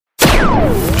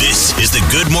This is the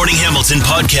Good Morning Hamilton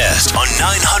podcast on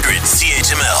 900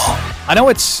 CHML. I know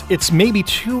it's maybe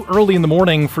too early in the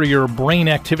morning for your brain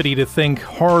activity to think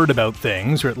hard about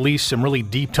things, or at least some really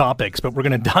deep topics, but we're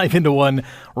going to dive into one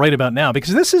right about now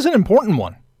because this is an important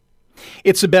one.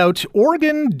 It's about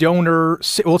organ donor,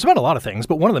 well, it's about a lot of things,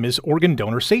 but one of them is organ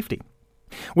donor safety,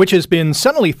 which has been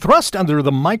suddenly thrust under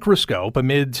the microscope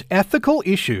amid ethical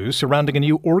issues surrounding a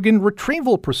new organ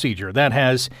retrieval procedure that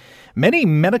has many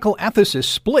medical ethicists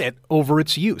split over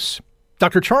its use.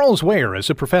 Dr. Charles Weir is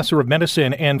a professor of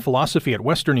medicine and philosophy at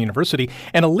Western University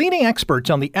and a leading expert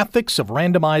on the ethics of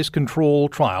randomized control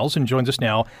trials and joins us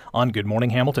now on Good Morning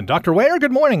Hamilton. Dr. Weir,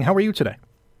 good morning. How are you today?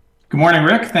 Good morning,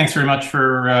 Rick. Thanks very much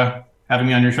for having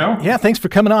me on your show. Yeah, thanks for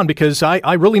coming on because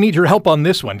I really need your help on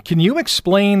this one. Can you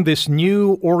explain this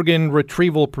new organ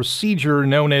retrieval procedure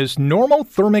known as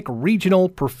normothermic regional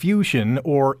perfusion,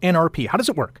 or NRP? How does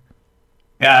it work?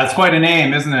 Yeah, it's quite a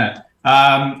name, isn't it?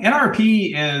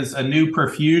 NRP is a new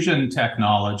perfusion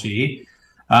technology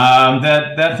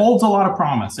that holds a lot of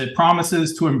promise. It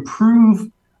promises to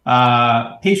improve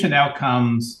patient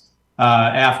outcomes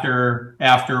after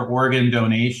organ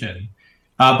donation.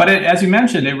 But as you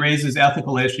mentioned, it raises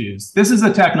ethical issues. This is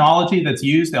a technology that's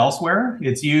used elsewhere.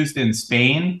 It's used in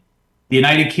Spain, the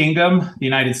United Kingdom, the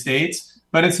United States,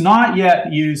 but it's not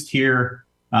yet used here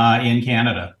in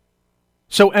Canada.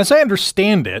 So as I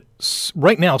understand it,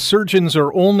 right now, surgeons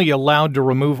are only allowed to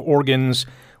remove organs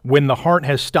when the heart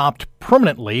has stopped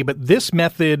permanently, but this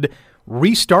method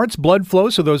restarts blood flow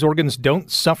so those organs don't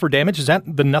suffer damage. Is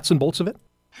that the nuts and bolts of it?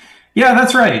 Yeah,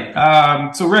 that's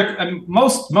right. So, Rick,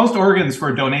 most organs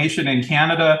for donation in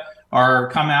Canada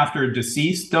come after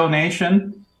deceased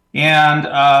donation,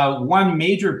 and one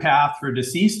major path for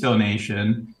deceased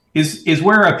donation is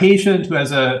where a patient who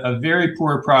has a very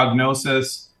poor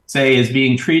prognosis, say, is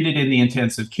being treated in the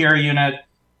intensive care unit.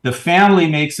 The family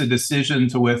makes a decision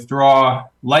to withdraw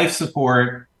life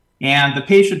support, and the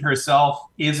patient herself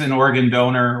is an organ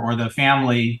donor, or the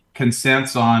family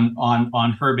consents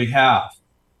on her behalf.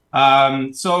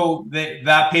 So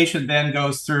that patient then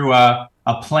goes through a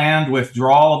planned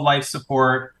withdrawal of life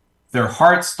support. Their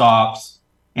heart stops,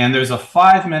 and there's a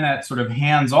 5-minute sort of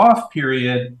hands-off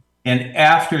period, and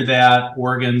after that,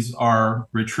 organs are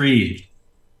retrieved.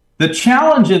 The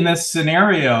challenge in this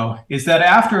scenario is that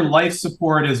after life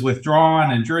support is withdrawn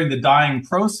and during the dying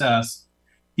process,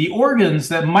 the organs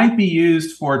that might be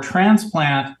used for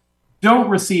transplant don't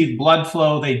receive blood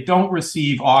flow, they don't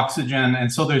receive oxygen,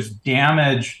 and so there's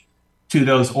damage to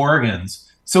those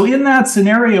organs. So in that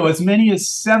scenario, as many as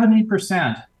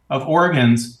 70% of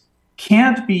organs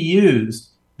can't be used,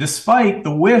 despite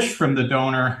the wish from the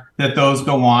donor that those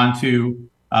go on to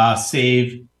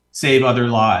save other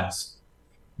lives.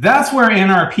 That's where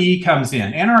NRP comes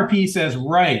in. NRP says,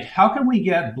 right, how can we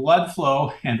get blood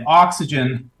flow and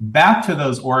oxygen back to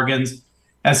those organs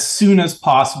as soon as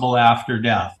possible after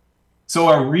death? So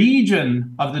a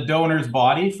region of the donor's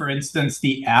body, for instance,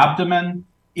 the abdomen,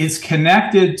 is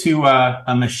connected to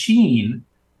a machine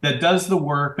that does the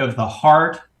work of the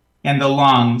heart and the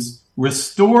lungs,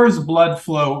 restores blood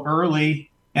flow early,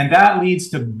 and that leads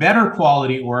to better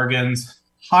quality organs,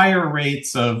 higher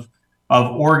rates of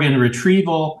organ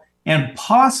retrieval, and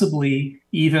possibly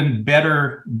even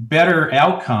better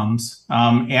outcomes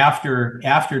after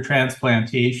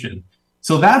transplantation.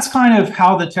 So that's kind of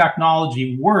how the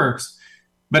technology works.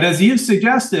 But as you've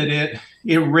suggested,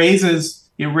 it raises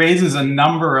a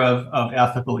number of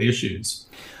ethical issues.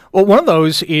 Well, one of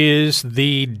those is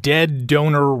the dead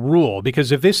donor rule,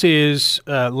 because if this is,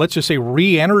 let's just say,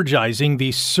 re-energizing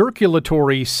the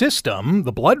circulatory system,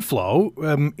 the blood flow,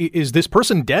 is this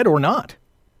person dead or not?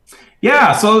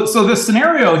 Yeah, so the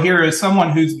scenario here is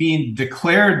someone who's being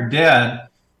declared dead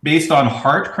based on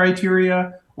heart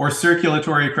criteria or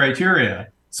circulatory criteria.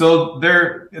 So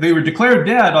they were declared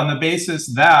dead on the basis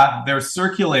that their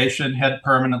circulation had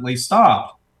permanently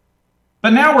stopped.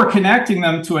 But now we're connecting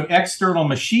them to an external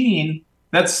machine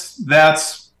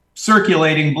that's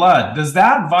circulating blood. Does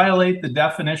that violate the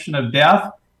definition of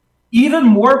death? Even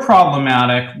more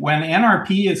problematic when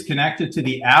NRP is connected to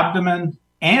the abdomen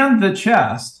and the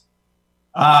chest.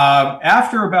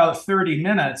 After about 30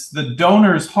 minutes, the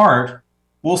donor's heart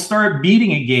will start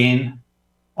beating again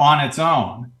on its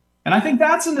own. And I think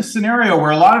that's in the scenario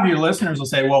where a lot of your listeners will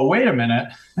say, well, wait a minute,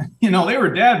 they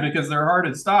were dead because their heart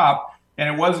had stopped and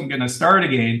it wasn't going to start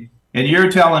again. And you're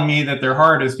telling me that their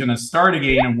heart is going to start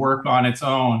again and work on its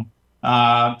own.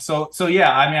 So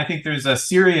yeah, I think there's a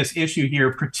serious issue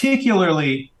here,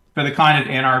 particularly for the kind of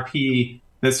NRP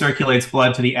that circulates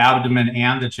blood to the abdomen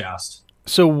and the chest.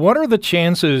 So what are the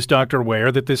chances, Dr.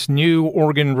 Weir, that this new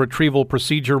organ retrieval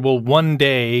procedure will one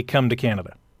day come to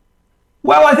Canada?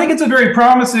 Well, I think it's a very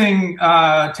promising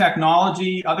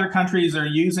technology. Other countries are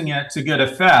using it to good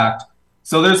effect.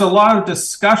 So there's a lot of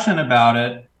discussion about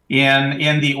it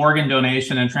in the organ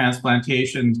donation and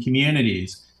transplantation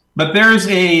communities. But there's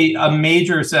a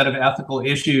major set of ethical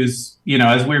issues,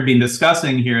 as we've been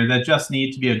discussing here, that just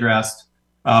need to be addressed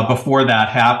before that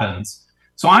happens.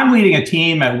 So I'm leading a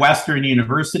team at Western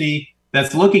University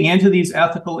that's looking into these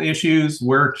ethical issues.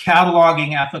 We're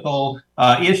cataloging ethical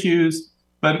issues,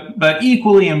 but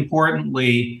equally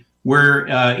importantly, we're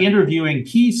interviewing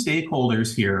key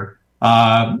stakeholders here,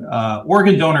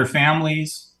 organ donor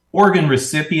families, organ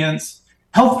recipients,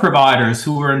 health providers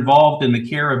who are involved in the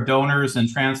care of donors and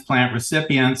transplant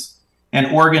recipients, and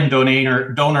organ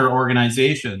donor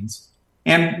organizations.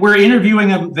 And we're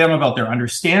interviewing them about their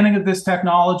understanding of this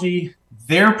technology,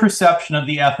 their perception of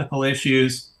the ethical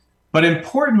issues, but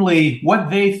importantly, what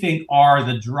they think are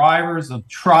the drivers of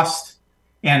trust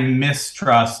and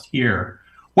mistrust here.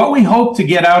 What we hope to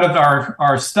get out of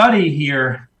our study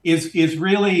here is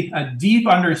really a deep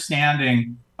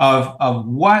understanding of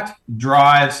what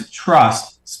drives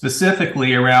trust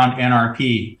specifically around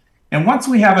NRP. And once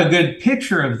we have a good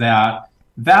picture of that,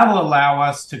 that'll allow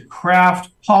us to craft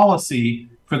policy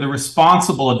for the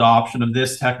responsible adoption of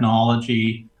this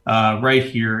technology right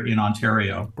here in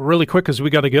Ontario. Really quick, because we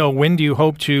got to go, when do you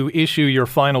hope to issue your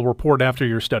final report after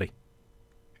your study?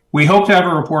 We hope to have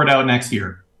a report out next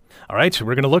year. All right, so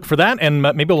we're going to look for that, and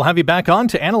maybe we'll have you back on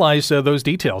to analyze those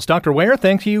details. Dr. Ware,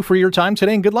 thank you for your time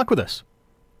today, and good luck with us.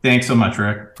 Thanks so much,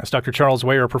 Rick. That's Dr. Charles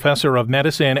Ware, professor of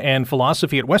medicine and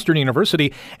philosophy at Western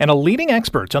University and a leading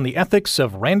expert on the ethics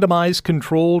of randomized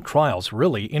controlled trials.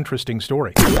 Really interesting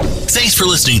story. Thanks for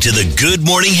listening to the Good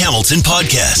Morning Hamilton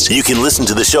podcast. You can listen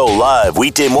to the show live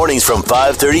weekday mornings from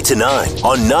 5:30 to 9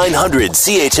 on 900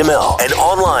 CHML and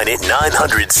online at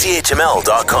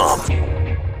 900CHML.com.